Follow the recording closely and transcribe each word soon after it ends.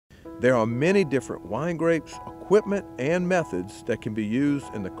There are many different wine grapes, equipment, and methods that can be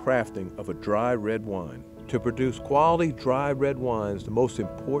used in the crafting of a dry red wine. To produce quality dry red wines, the most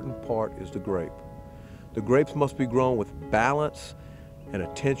important part is the grape. The grapes must be grown with balance and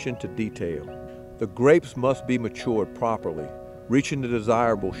attention to detail. The grapes must be matured properly, reaching the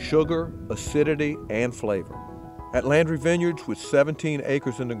desirable sugar, acidity, and flavor. At Landry Vineyards, with 17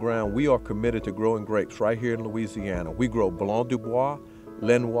 acres in the ground, we are committed to growing grapes right here in Louisiana. We grow Blanc du Bois,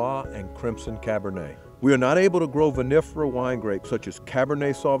 Lenoir, and Crimson Cabernet. We are not able to grow vinifera wine grapes such as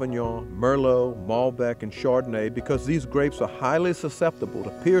Cabernet Sauvignon, Merlot, Malbec, and Chardonnay because these grapes are highly susceptible to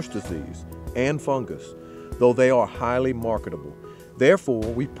Pierce disease and fungus, though they are highly marketable. Therefore,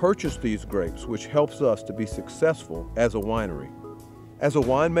 we purchase these grapes, which helps us to be successful as a winery. As a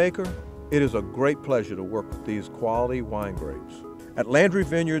winemaker, it is a great pleasure to work with these quality wine grapes. At Landry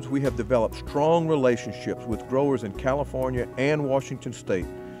Vineyards, we have developed strong relationships with growers in California and Washington State.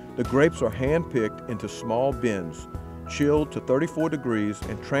 The grapes are hand-picked into small bins, chilled to 34 degrees,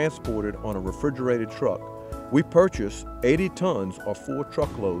 and transported on a refrigerated truck. We purchase 80 tons or 4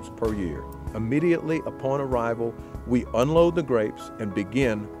 truckloads per year. Immediately upon arrival, we unload the grapes and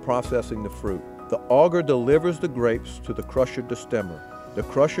begin processing the fruit. The auger delivers the grapes to the crusher destemmer. The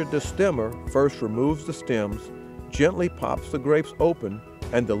crusher destemmer first removes the stems, gently pops the grapes open,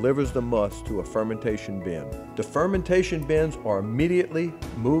 and delivers the must to a fermentation bin. The fermentation bins are immediately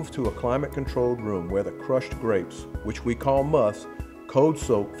moved to a climate-controlled room where the crushed grapes, which we call must, cold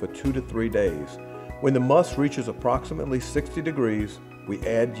soak for 2 to 3 days. When the must reaches approximately 60 degrees, we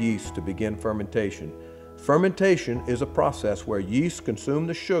add yeast to begin fermentation. Fermentation is a process where yeast consume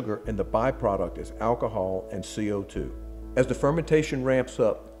the sugar and the byproduct is alcohol and CO2. As the fermentation ramps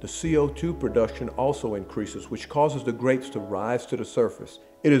up, the CO2 production also increases, which causes the grapes to rise to the surface.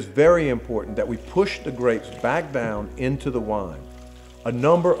 It is very important that we push the grapes back down into the wine. A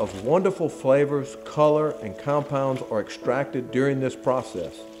number of wonderful flavors, color, and compounds are extracted during this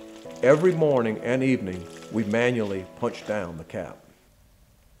process. Every morning and evening, we manually punch down the cap.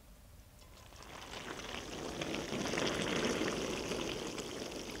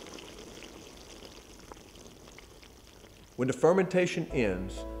 When the fermentation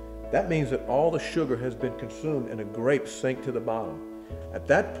ends, that means that all the sugar has been consumed and the grapes sink to the bottom. At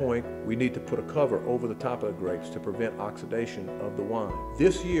that point, we need to put a cover over the top of the grapes to prevent oxidation of the wine.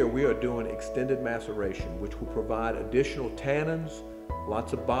 This year, we are doing extended maceration, which will provide additional tannins,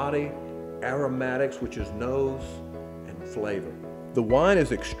 lots of body, aromatics, which is nose, and flavor. The wine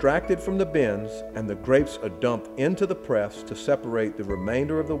is extracted from the bins and the grapes are dumped into the press to separate the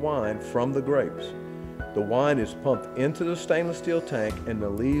remainder of the wine from the grapes. The wine is pumped into the stainless steel tank and the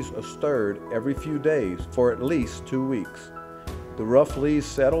lees are stirred every few days for at least 2 weeks. The rough lees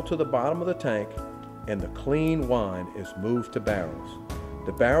settle to the bottom of the tank and the clean wine is moved to barrels.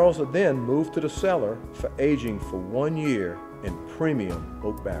 The barrels are then moved to the cellar for aging for 1 year in premium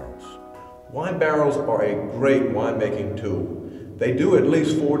oak barrels. Wine barrels are a great winemaking tool. They do at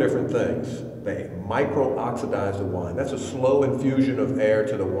least 4 different things. They micro-oxidize the wine. That's a slow infusion of air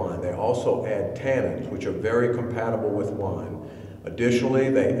to the wine. They also add tannins, which are very compatible with wine.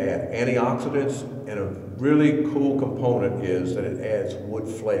 Additionally, they add antioxidants, and a really cool component is that it adds wood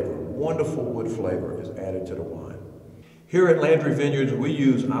flavor. Wonderful wood flavor is added to the wine. Here at Landry Vineyards, we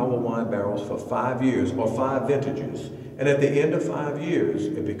use our wine barrels for 5 years or 5 vintages. And at the end of 5 years,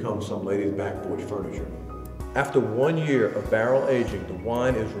 it becomes some lady's back porch furniture. After 1 year of barrel aging, the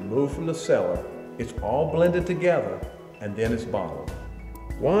wine is removed from the cellar, it's all blended together, and then it's bottled.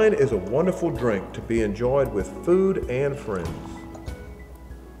 Wine is a wonderful drink to be enjoyed with food and friends.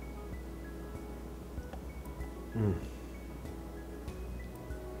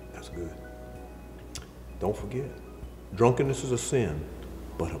 That's good. Don't forget, drunkenness is a sin,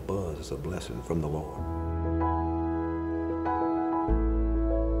 but a buzz is a blessing from the Lord.